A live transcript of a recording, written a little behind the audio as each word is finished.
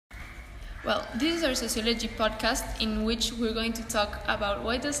Well, this is our sociology podcast in which we're going to talk about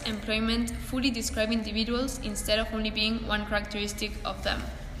why does employment fully describe individuals instead of only being one characteristic of them.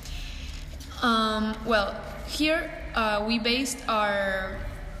 Here we based our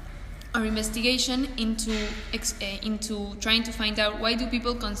investigation into trying to find out why do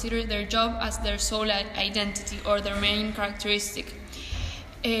people consider their job as their sole identity or their main characteristic.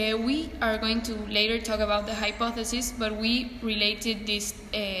 We are going to later talk about the hypothesis, but we related this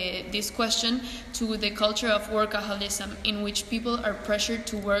question to the culture of workaholism, in which people are pressured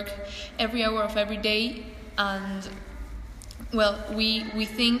to work every hour of every day, and we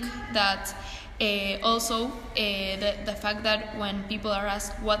think that also the fact that when people are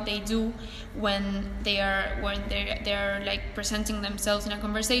asked what they do when they're like presenting themselves in a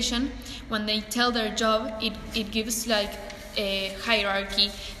conversation, when they tell their job, it gives like a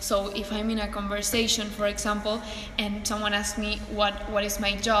hierarchy. So if I'm in a conversation, for example, and someone asks me what is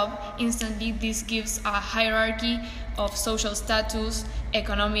my job, instantly this gives a hierarchy of social status,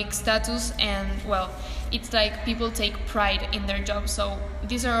 economic status, and it's like people take pride in their job. So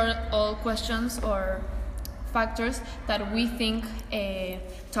these are all questions or factors that we think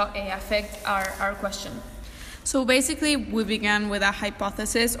affect our question. So basically, we began with a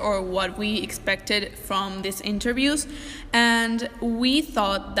hypothesis or what we expected from these interviews, and we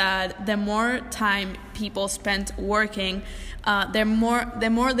thought that the more time people spent working, the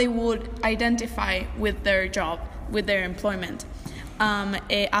more they would identify with their job, with their employment.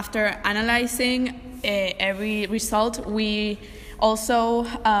 After analyzing every result, we also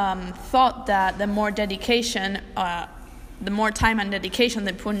thought that the more time and dedication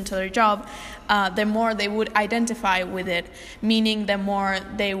they put into their job, the more they would identify with it, meaning the more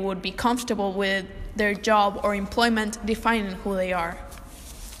they would be comfortable with their job or employment defining who they are.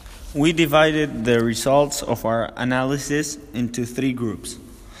 We divided the results of our analysis into 3 groups.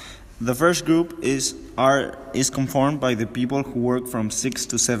 The first group is conformed by the people who work from 6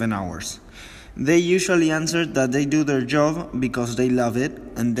 to 7 hours. They usually answered that they do their job because they love it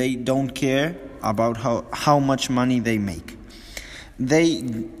and they don't care about how much money they make. They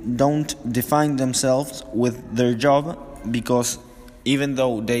don't define themselves with their job because even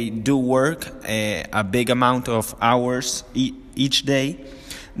though they do work a big amount of hours each day,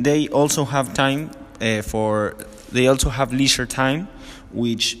 they also have they also have leisure time,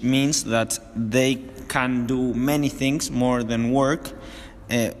 which means that they can do many things more than work,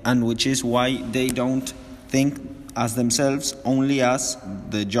 and which is why they don't think as themselves only as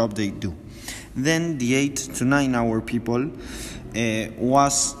the job they do. Then the 8 to 9 hour people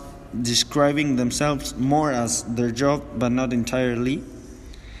was describing themselves more as their job, but not entirely.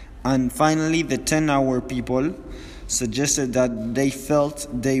 And finally, the 10-hour people suggested that they felt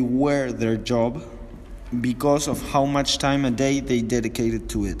they were their job because of how much time a day they dedicated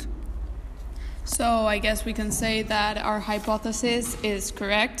to it. So I guess we can say that our hypothesis is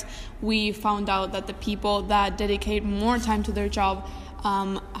correct. We found out that the people that dedicate more time to their job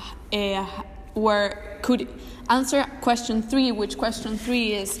could answer question 3, which question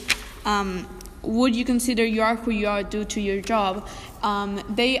 3 is, would you consider you are who you are due to your job?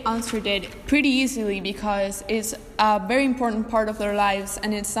 They answered it pretty easily because it's a very important part of their lives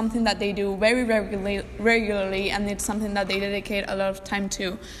and it's something that they do very regularly, and it's something that they dedicate a lot of time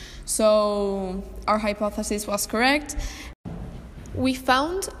to. So our hypothesis was correct. We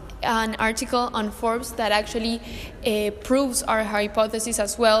found an article on Forbes that actually proves our hypothesis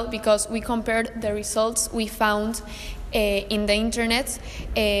as well, because we compared the results we found in the internet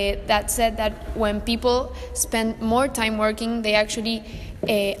that said that when people spend more time working, they actually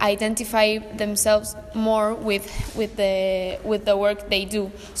identify themselves more with the work they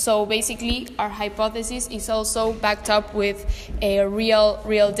do. So basically, our hypothesis is also backed up with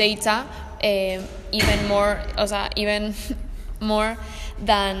real data, even more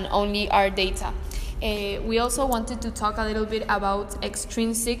than only our data. We also wanted to talk a little bit about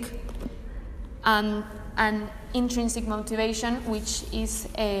extrinsic and intrinsic motivation, which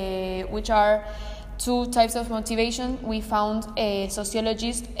are 2 types of motivation we found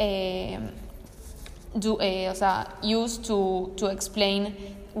sociologists use to explain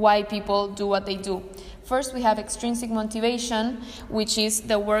why people do what they do. First, we have extrinsic motivation, which is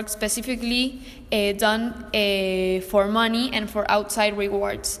the work specifically done for money and for outside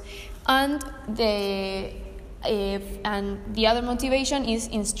rewards. And the other motivation is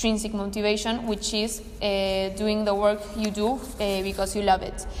intrinsic motivation, which is doing the work you do because you love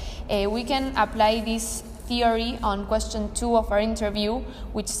it. We can apply this theory on question 2 of our interview,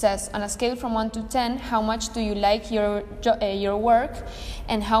 which says, on a scale from 1 to 10, how much do you like your work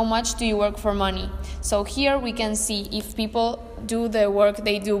and how much do you work for money? So here we can see if people do the work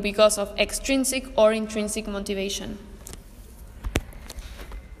they do because of extrinsic or intrinsic motivation.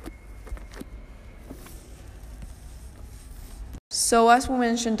 So as we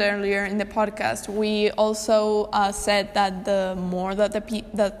mentioned earlier in the podcast, we also said that the more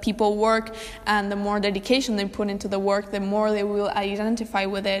that people work and the more dedication they put into the work, the more they will identify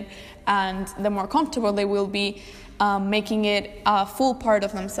with it and the more comfortable they will be making it a full part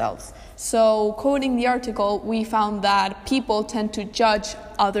of themselves. So quoting the article, we found that people tend to judge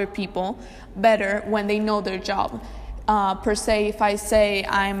other people better when they know their job. Per se, if I say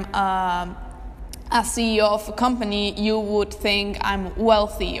I'm a CEO of a company, you would think I'm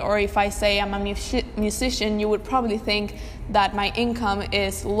wealthy. Or if I say I'm a musician, you would probably think that my income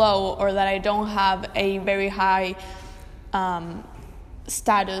is low or that I don't have a very high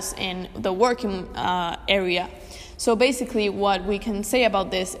status in the working area. So basically what we can say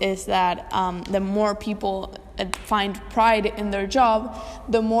about this is that the more people find pride in their job,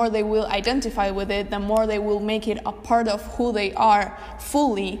 the more they will identify with it, the more they will make it a part of who they are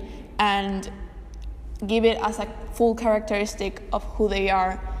fully and give it as a full characteristic of who they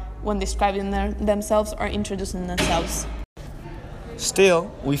are when describing themselves or introducing themselves.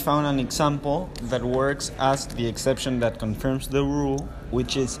 Still, we found an example that works as the exception that confirms the rule,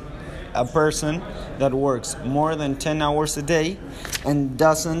 which is a person that works more than 10 hours a day and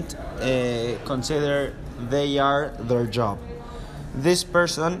doesn't consider they are their job. This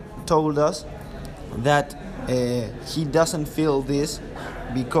person told us that he doesn't feel this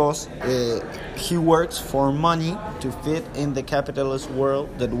because he works for money to fit in the capitalist world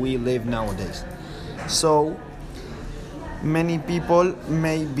that we live nowadays. So many people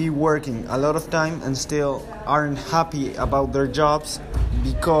may be working a lot of time and still aren't happy about their jobs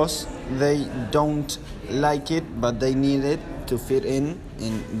because they don't like it, but they need it to fit in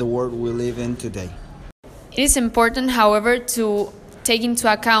the world we live in today. It is important, however, to take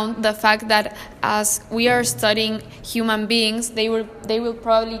into account the fact that as we are studying human beings, they will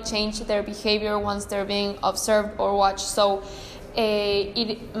probably change their behavior once they're being observed or watched. So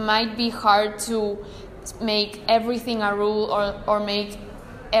it might be hard to make everything a rule or make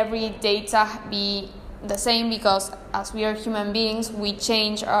every data be the same, because as we are human beings, we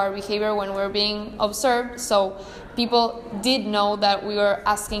change our behavior when we're being observed. So people did know that we were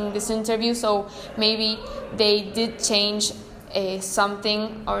asking this interview, so maybe they did change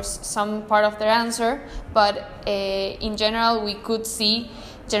something or some part of their answer, but in general we could see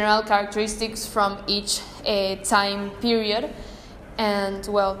general characteristics from each time period. And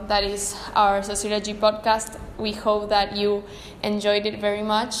well, that is our sociology podcast. We hope that you enjoyed it very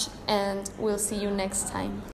much, and we'll see you next time.